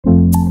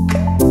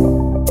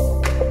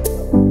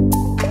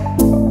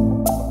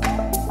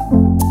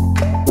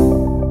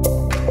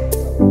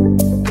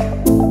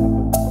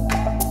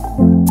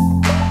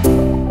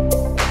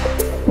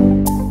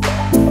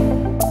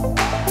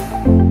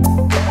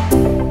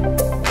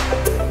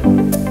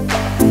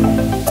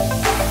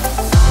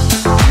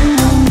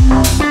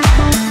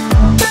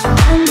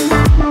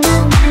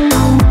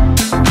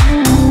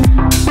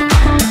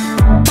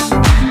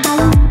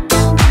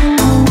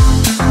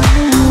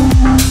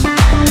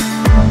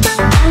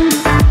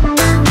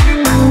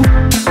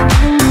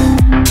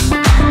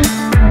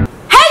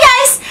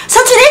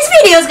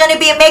gonna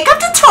be a makeup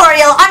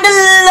tutorial on the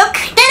look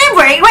that I'm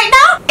wearing right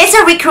now. It's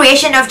a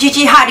recreation of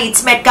Gigi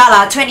Hadid's Met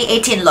Gala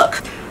 2018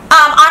 look.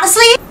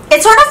 Honestly,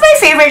 it's one of my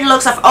favorite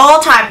looks of all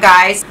time,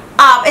 guys.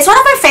 It's one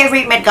of my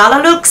favorite Met Gala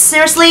looks,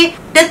 seriously.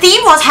 The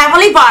theme was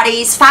heavenly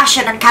bodies,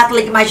 fashion, and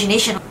Catholic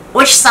imagination,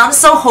 which sounds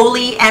so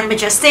holy and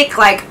majestic,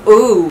 like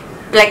ooh,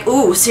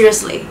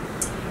 seriously.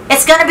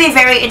 It's gonna be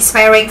very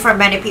inspiring for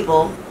many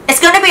people. It's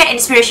gonna be an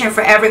inspiration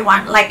for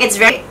everyone. Like, it's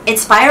very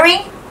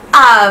inspiring.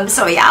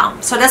 So yeah,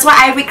 so that's why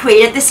I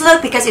recreated this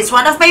look, because it's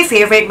one of my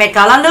favorite Met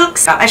Gala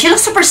looks, and she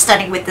looks super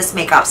stunning with this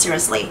makeup,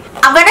 seriously.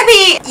 I'm gonna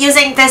be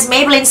using this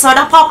Maybelline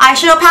Soda Pop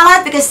eyeshadow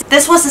palette, because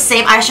this was the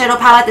same eyeshadow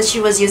palette that she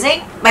was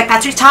using by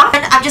Tarte,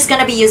 and I'm just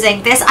gonna be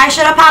using this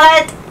eyeshadow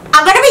palette.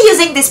 I'm gonna be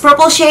using this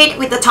purple shade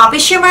with the toppy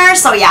shimmer,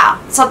 so yeah.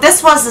 So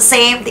this was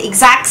the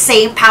exact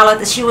same palette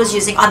that she was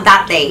using on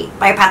that day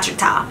by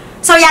Tarte.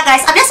 So yeah,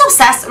 guys, I'm just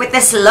obsessed with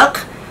this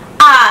look.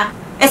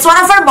 It's one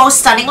of her most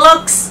stunning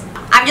looks.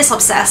 I'm just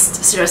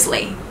obsessed,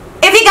 seriously.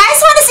 If you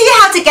guys want to see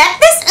how to get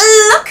this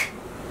look,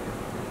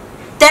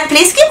 then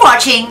please keep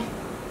watching.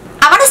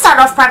 I'm gonna start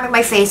off priming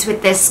my face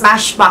with this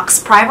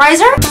Smashbox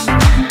Primerizer.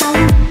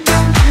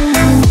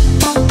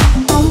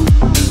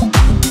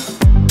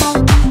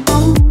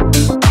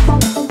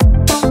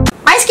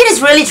 My skin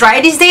is really dry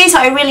these days, so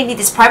I really need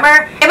this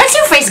primer. It makes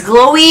your face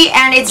glowy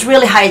and it's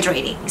really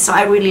hydrating, so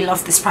I really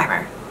love this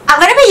primer. I'm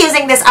gonna be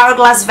using this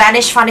Hourglass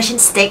Vanish Foundation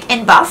Stick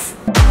in Buff.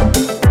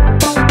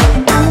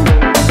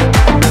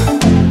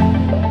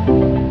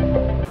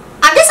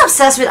 I'm just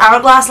obsessed with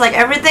Hourglass, like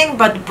everything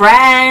but the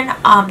brand,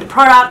 the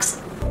products.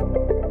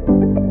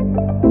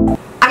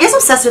 I'm just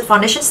obsessed with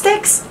foundation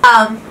sticks.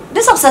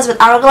 Just obsessed with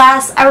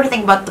Hourglass,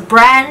 everything but the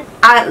brand.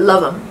 I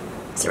love them,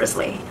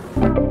 seriously.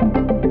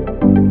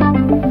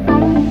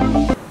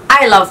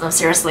 I love them,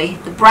 seriously.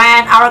 The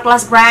brand,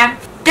 Hourglass brand,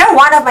 they're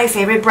one of my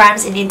favorite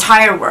brands in the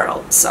entire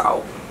world,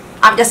 so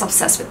I'm just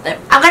obsessed with them.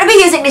 I'm gonna be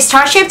using this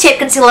Tarte Shape Tape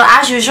Concealer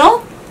as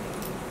usual.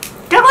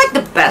 They're like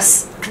the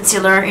best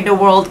concealer in the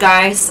world,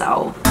 guys,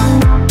 so.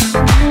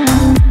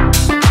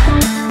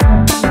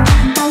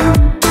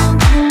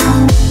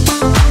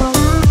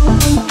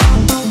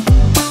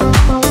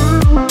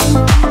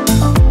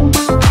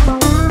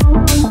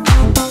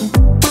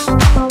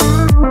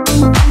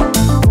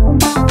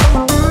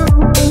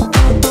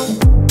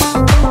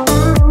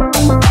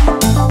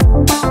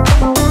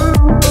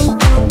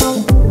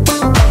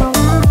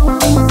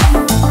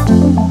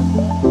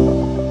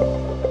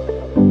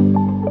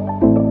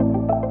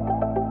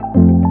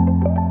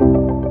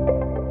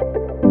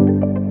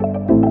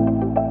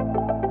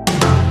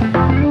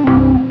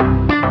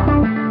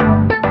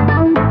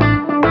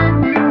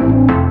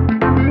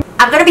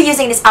 I'm gonna be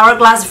using this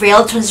Hourglass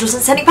Veil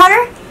Translucent Setting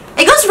Powder.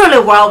 It goes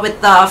really well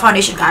with the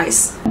foundation,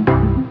 guys.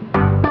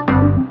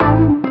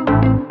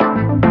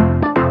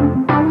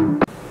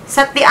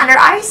 Set the under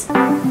eyes.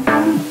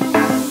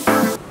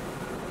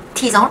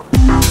 T-zone.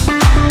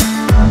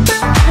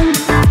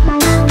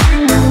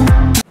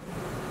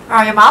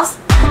 Around your mouth.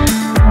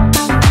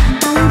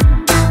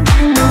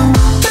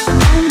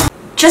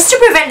 Just to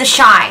prevent the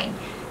shine.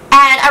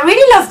 And I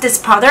really love this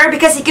powder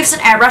because it gives an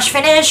airbrush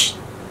finish.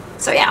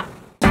 So yeah.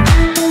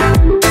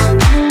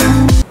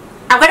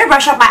 I'm gonna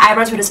brush up my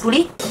eyebrows with a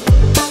spoolie.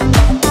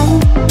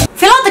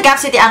 Fill out the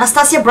gaps with the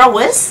Anastasia Brow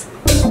Wiz.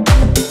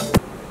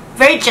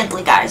 Very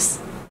gently, guys,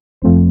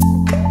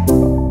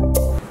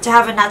 to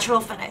have a natural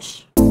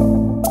finish.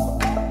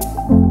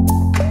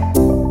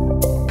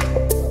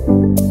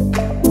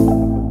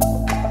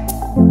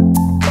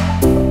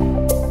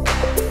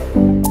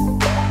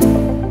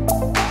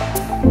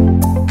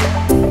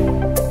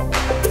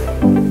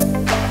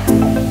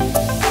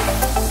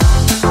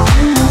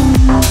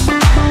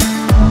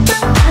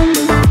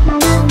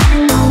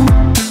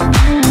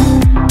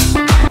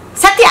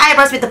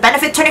 With the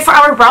Benefit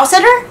 24-hour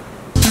Browsetter.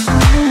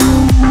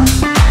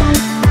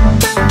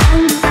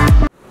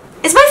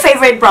 It's my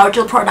favorite brow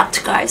gel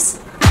product, guys.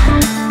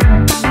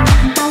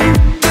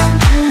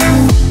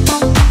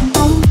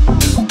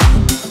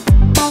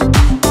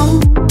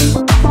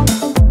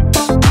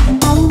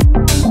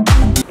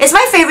 It's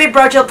my favorite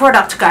brow gel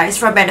product, guys,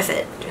 from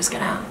Benefit. Just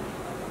gonna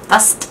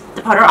dust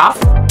the powder off.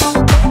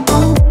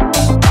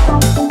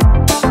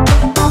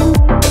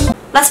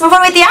 Let's move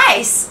on with the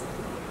eyes.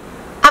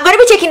 I'm going to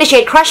be taking the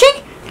shade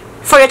Crushing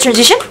for your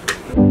transition.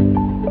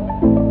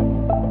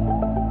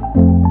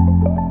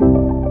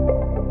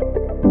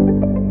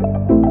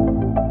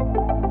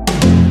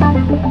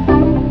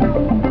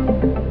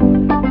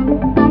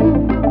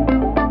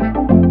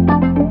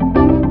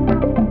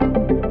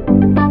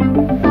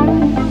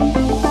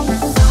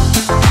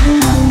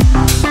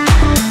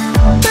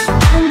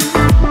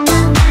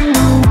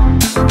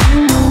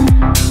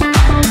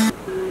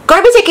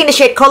 Going to be taking the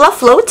shade Cola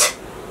Float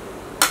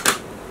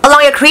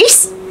along your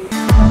crease.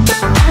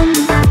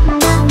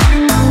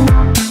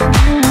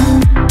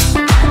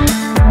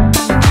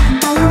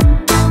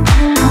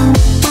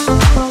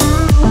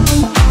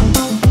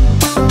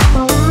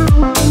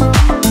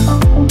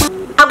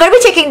 I'm going to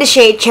be taking the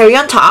shade Cherry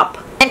on top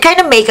and kind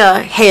of make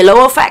a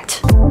halo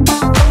effect.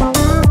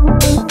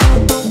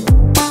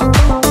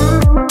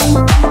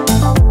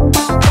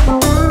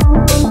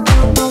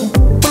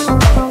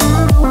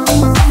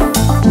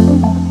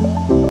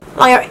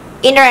 on your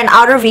inner and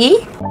outer V.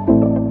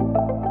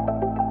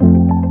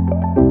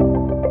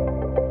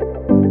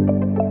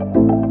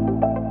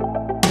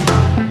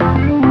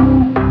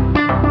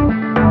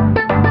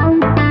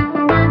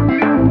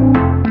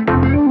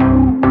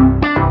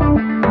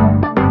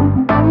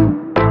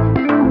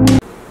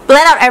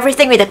 Blend out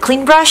everything with a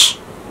clean brush.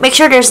 Make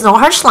sure there's no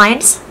harsh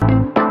lines.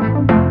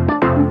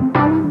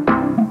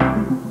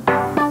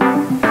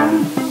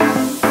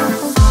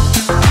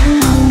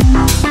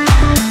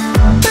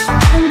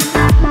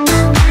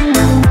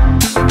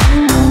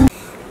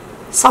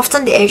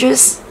 Soften the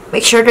edges.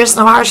 Make sure there's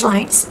no harsh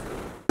lines.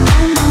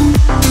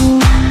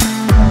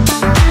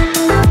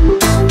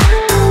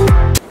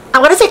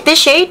 I'm gonna take this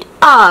shade,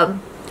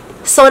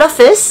 Soda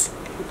Fizz,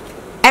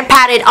 and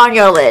pat it on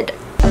your lid.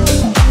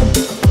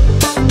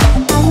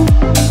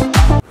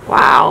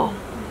 Wow,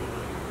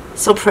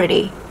 so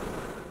pretty.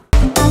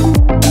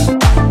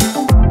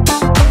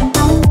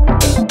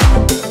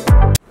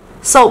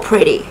 So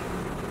pretty.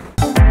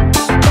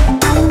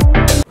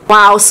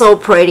 Wow, so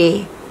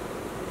pretty.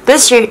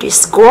 This shade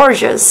is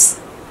gorgeous.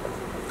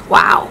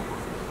 Wow.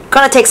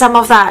 Gonna take some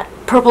of that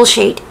purple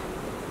shade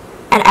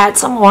and add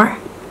some more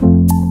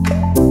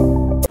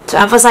to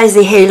emphasize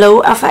the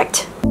halo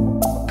effect.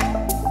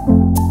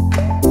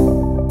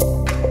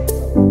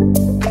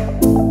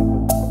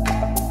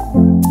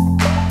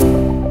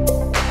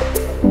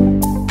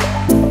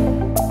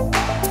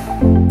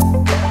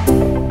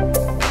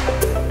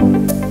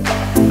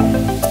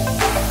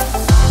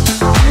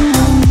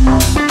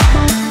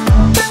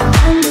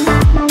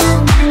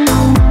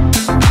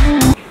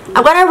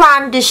 I'm gonna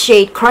run this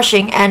shade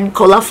Crushing and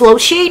Cola Flow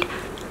shade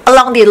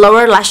along the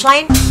lower lash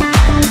line.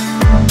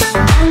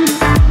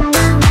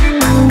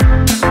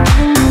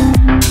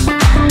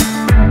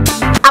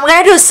 I'm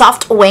gonna do a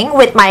soft wing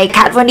with my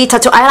Kat Von D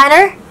Tattoo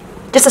Eyeliner.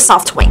 Just a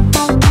soft wing.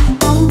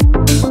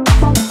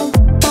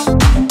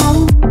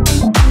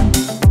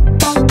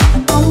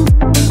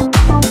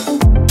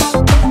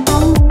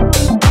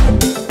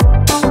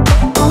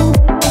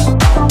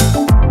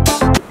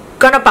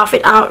 Gonna buff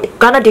it out.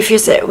 Gonna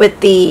diffuse it with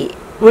the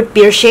Root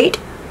Beer shade.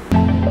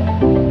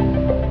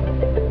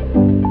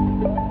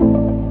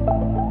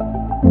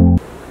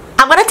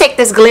 I'm gonna take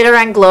this Glitter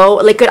and Glow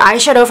liquid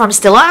eyeshadow from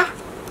Stila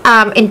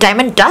in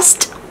Diamond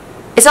Dust.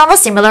 It's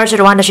almost similar to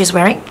the one that she's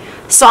wearing.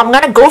 So I'm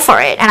gonna go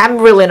for it, and I'm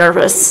really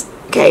nervous.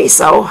 Okay,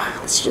 so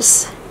let's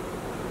just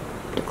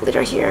put the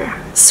glitter here.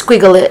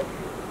 Squiggle it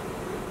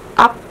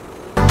up.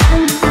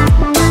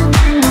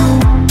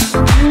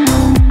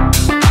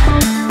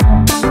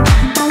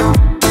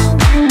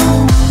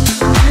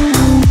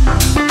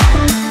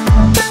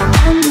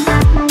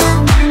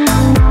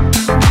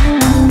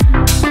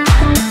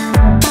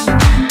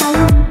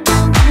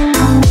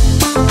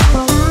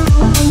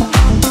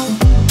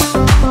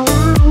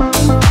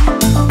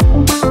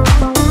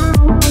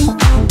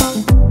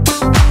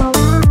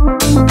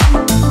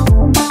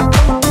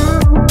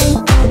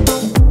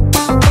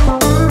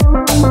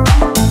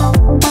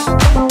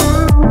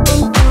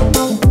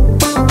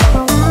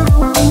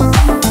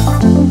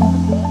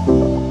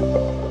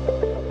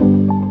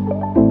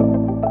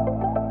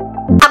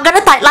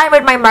 Line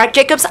with my Marc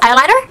Jacobs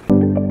eyeliner.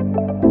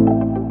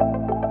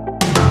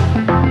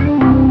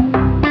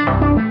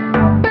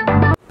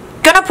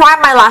 Gonna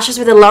prime my lashes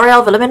with the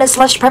L'Oreal Voluminous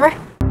Lash Primer.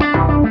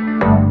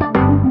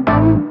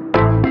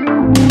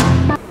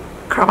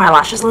 Curl my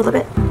lashes a little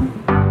bit.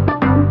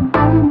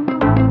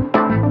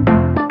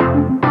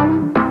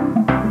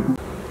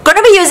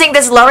 Gonna be using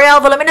this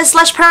L'Oreal Voluminous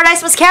Lash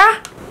Paradise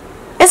Mascara.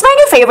 It's my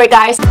new favorite,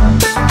 guys.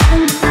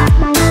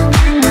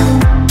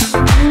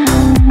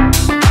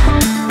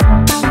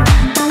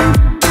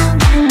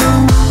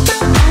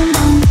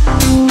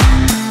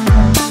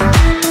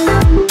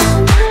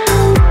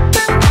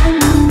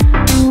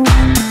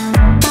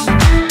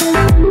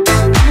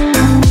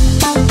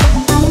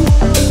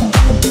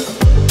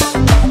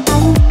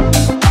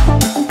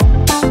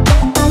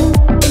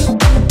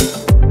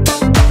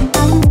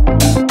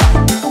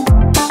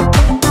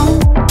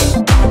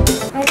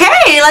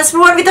 Let's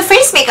move on with the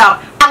face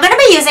makeup. I'm going to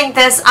be using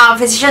this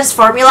Physicians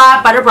Formula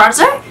Butter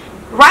Bronzer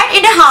right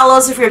in the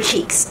hollows of your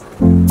cheeks.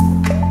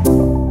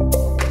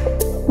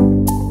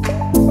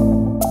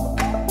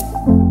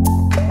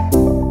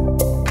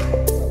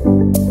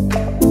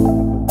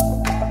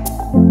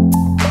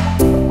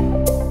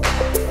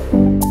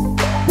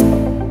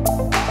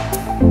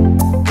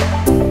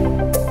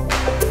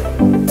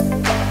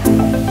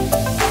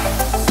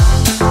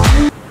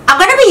 I'm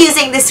going to be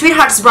using this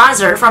Sweethearts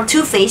Bronzer from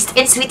Too Faced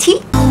in Sweet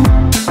Tea.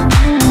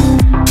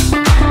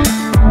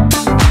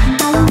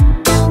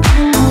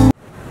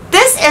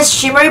 Is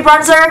shimmery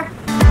bronzer.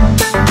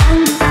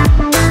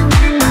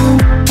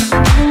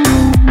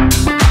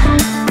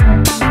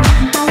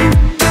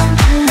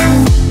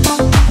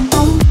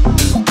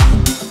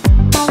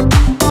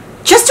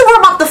 Just to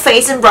warm up the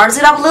face and bronze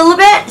it up a little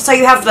bit so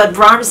you have the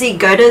bronzy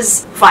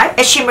goddess vibe.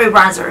 It's shimmery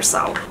bronzer,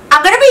 so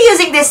I'm gonna be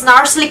using this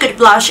NARS liquid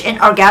blush in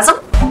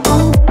Orgasm.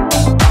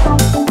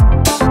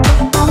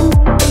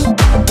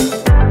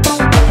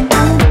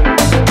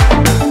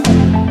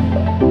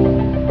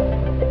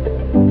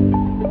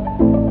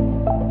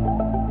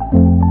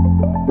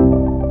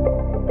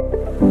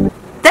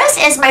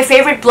 is my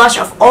favorite blush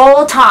of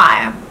all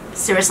time.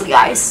 Seriously,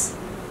 guys.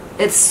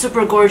 It's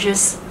super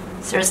gorgeous.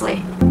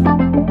 Seriously.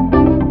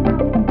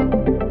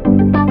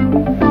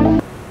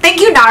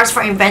 Thank you, NARS,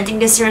 for inventing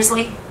this,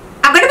 seriously.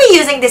 I'm gonna be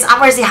using this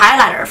Amrezy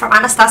Highliner from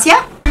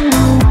Anastasia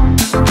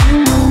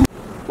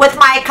with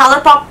my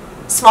ColourPop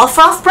small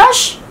froth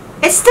brush.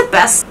 It's the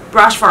best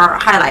brush for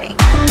highlighting.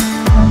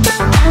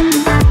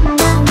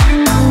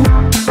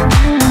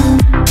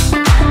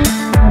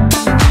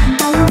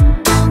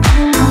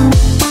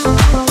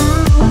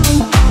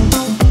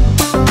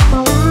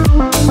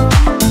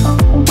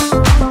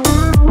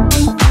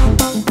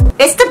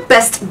 It's the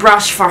best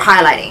brush for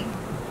highlighting.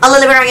 A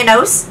little bit on your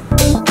nose,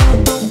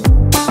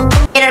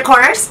 inner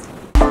corners,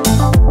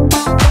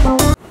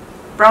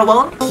 brow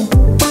bone.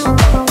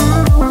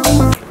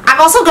 I'm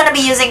also going to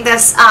be using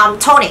this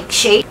tonic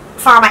shade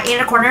for my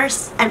inner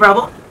corners and brow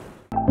bone.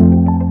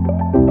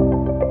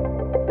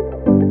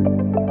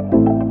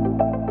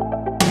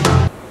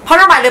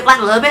 Powder my lip line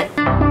a little bit.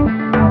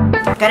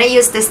 I'm going to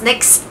use this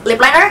NYX lip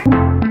liner.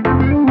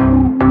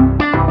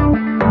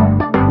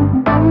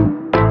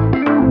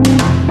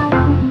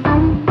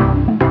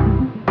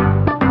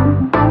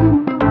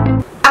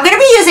 I'm going to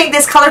be using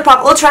this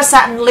ColourPop Ultra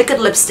Satin Liquid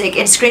Lipstick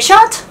in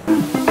Screenshot.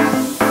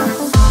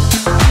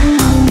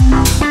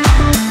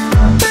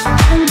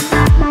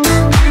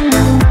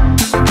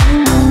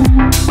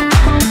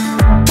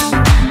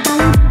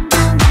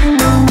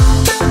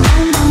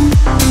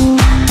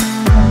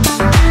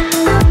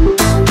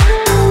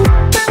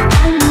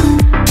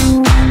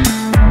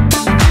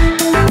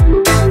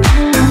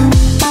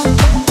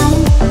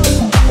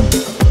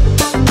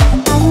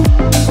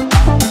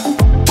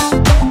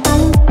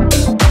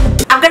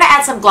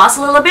 Some gloss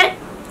a little bit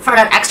for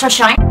that extra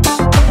shine.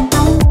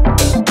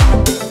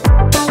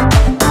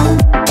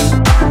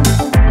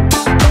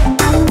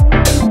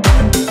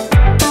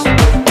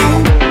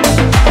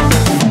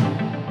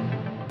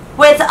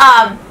 With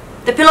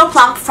the Pillow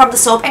Plump from the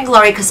Soap and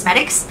Glory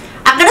Cosmetics,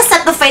 I'm gonna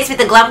set the face with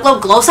the Glam Glow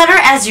Glow Setter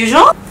as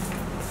usual.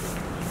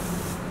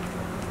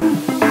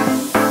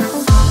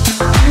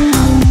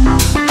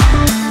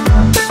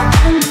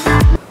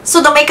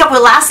 So the makeup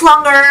will last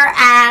longer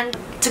and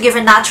to give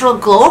a natural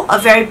glow, a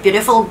very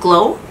beautiful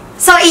glow.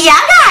 So yeah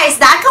guys,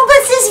 that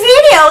completes this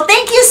video.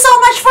 Thank you so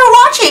much for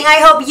watching.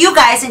 I hope you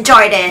guys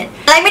enjoyed it.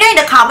 Let me know in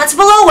the comments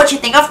below what you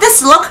think of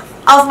this look,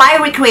 of my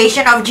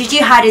recreation of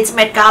Gigi Hadid's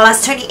Met Gala's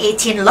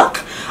 2018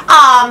 look.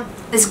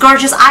 This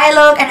gorgeous eye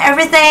look and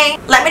everything.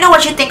 Let me know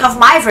what you think of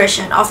my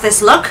version of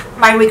this look,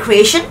 my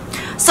recreation.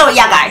 So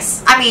yeah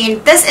guys, I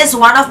mean, this is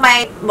one of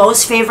my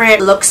most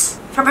favorite looks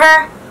from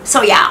her.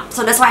 So yeah,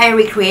 so that's why I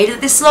recreated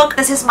this look.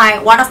 This is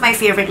one of my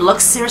favorite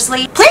looks,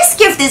 seriously. Please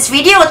give this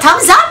video a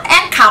thumbs up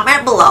and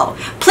comment below.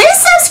 Please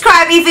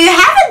subscribe if you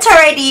haven't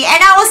already, and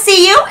I will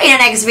see you in the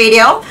next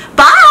video.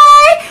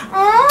 Bye!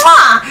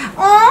 Mwah!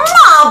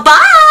 Mwah!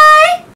 Bye!